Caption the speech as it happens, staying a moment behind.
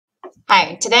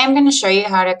Hi, today I'm going to show you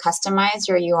how to customize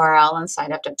your URL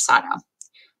inside of Dubsado.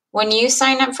 When you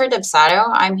sign up for Dubsado,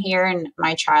 I'm here in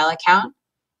my trial account.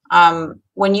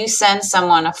 When you send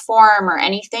someone a form or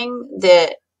anything,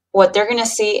 what they're going to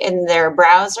see in their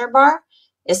browser bar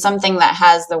is something that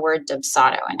has the word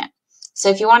Dubsado in it. So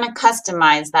if you want to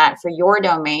customize that for your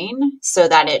domain so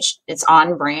that it's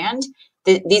on brand,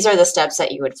 these are the steps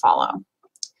that you would follow.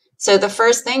 So the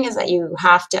first thing is that you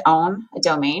have to own a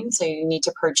domain. So you need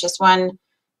to purchase one.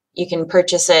 You can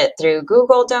purchase it through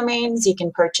Google domains. You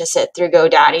can purchase it through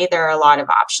GoDaddy. There are a lot of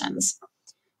options.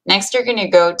 Next, you're going to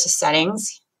go to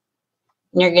settings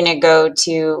and you're going to go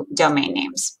to domain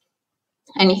names.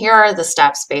 And here are the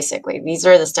steps basically. These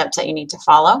are the steps that you need to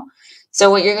follow. So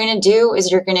what you're going to do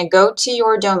is you're going to go to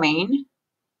your domain.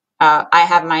 I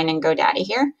have mine in GoDaddy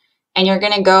here. And you're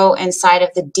going to go inside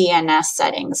of the DNS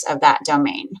settings of that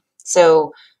domain.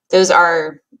 So those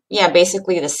are,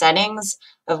 basically the settings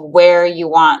of where you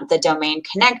want the domain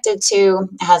connected to.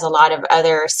 It has a lot of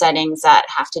other settings that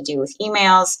have to do with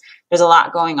emails. There's a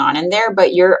lot going on in there,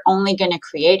 but you're only going to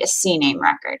create a CNAME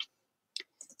record.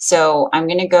 So I'm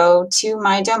going to go to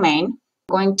my domain.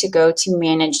 I'm going to go to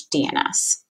Manage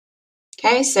DNS.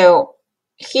 Okay, so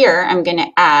here I'm going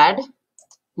to add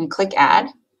and click Add.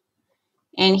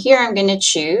 And here I'm going to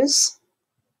choose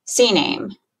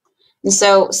CNAME. And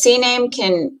so CNAME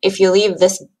can, if you leave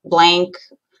this blank,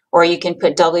 or you can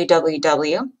put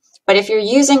www. But if you're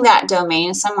using that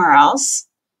domain somewhere else,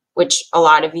 which a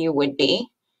lot of you would be,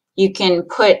 you can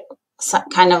put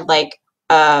kind of like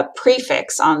a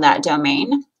prefix on that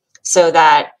domain so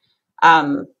that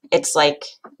it's like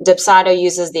Dubsado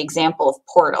uses the example of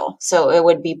portal. So it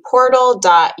would be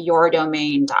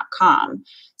portal.yourdomain.com.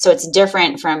 So it's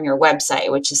different from your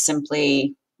website, which is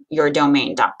simply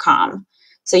yourdomain.com.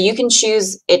 So you can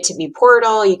choose it to be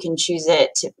portal, you can choose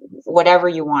it to whatever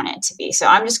you want it to be. So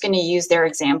I'm just going to use their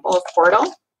example of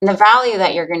portal. And the value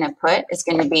that you're going to put is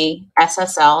going to be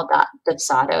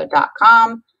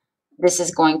ssl.dubsado.com. This is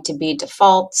going to be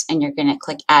default, and you're going to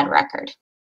click Add Record.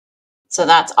 So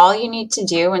that's all you need to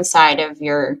do inside of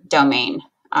your domain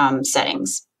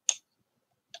settings.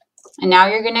 And now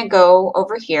you're going to go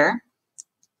over here,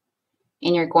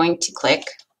 and you're going to click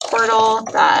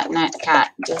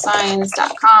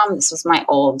portal.netcatdesigns.com. This was my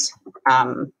old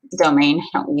domain. I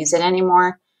don't use it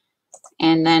anymore.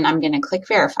 And then I'm going to click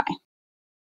Verify.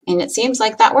 And it seems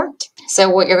like that worked. So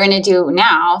what you're going to do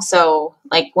now, so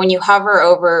like when you hover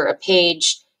over a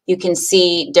page, you can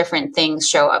see different things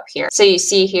show up here. So you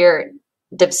see here,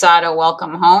 Dubsado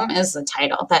Welcome Home is the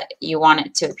title that you want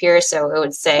it to appear. So it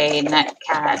would say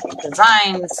Netcat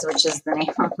Designs, which is the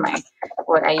name of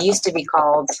what I used to be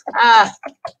called.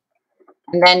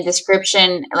 And then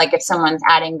description, like if someone's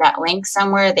adding that link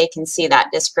somewhere, they can see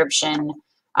that description,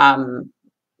 when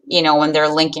they're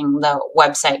linking the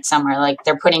website somewhere, like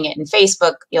they're putting it in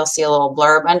Facebook, you'll see a little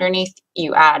blurb underneath.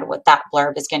 You add what that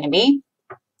blurb is going to be.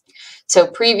 So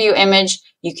preview image,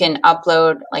 you can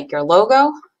upload like your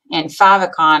logo. And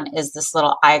favicon is this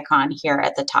little icon here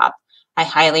at the top. I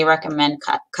highly recommend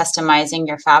customizing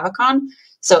your favicon.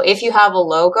 So if you have a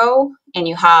logo and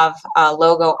you have a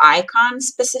logo icon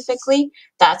specifically,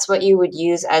 that's what you would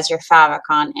use as your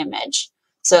favicon image.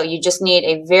 So you just need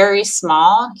a very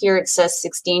small, here it says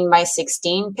 16 by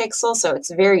 16 pixels, so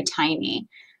it's very tiny.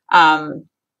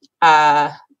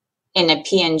 In a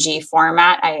PNG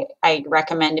format, I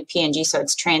recommend a PNG so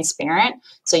it's transparent,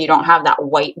 so you don't have that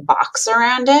white box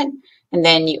around it. And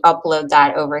then you upload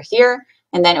that over here.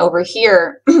 And then over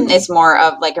here, it's more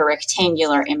of like a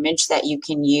rectangular image that you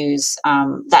can use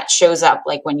that shows up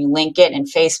like when you link it in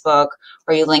Facebook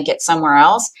or you link it somewhere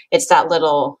else. It's that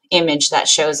little image that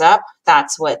shows up.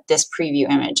 That's what this preview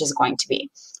image is going to be.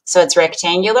 So it's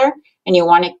rectangular, and you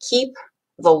want to keep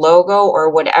the logo or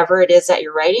whatever it is that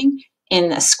you're writing in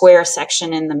the square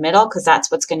section in the middle, because that's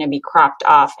what's going to be cropped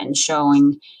off and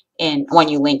showing in when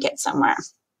you link it somewhere.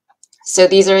 So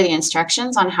these are the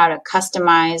instructions on how to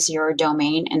customize your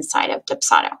domain inside of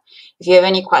Dubsado. If you have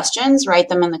any questions, write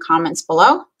them in the comments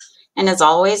below. And as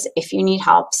always, if you need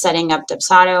help setting up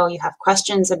Dubsado, you have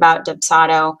questions about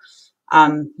Dubsado,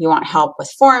 you want help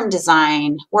with form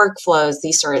design, workflows,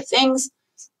 these sort of things,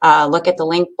 look at the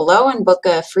link below and book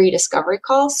a free discovery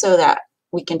call so that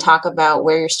we can talk about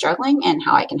where you're struggling and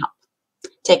how I can help.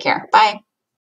 Take care. Bye.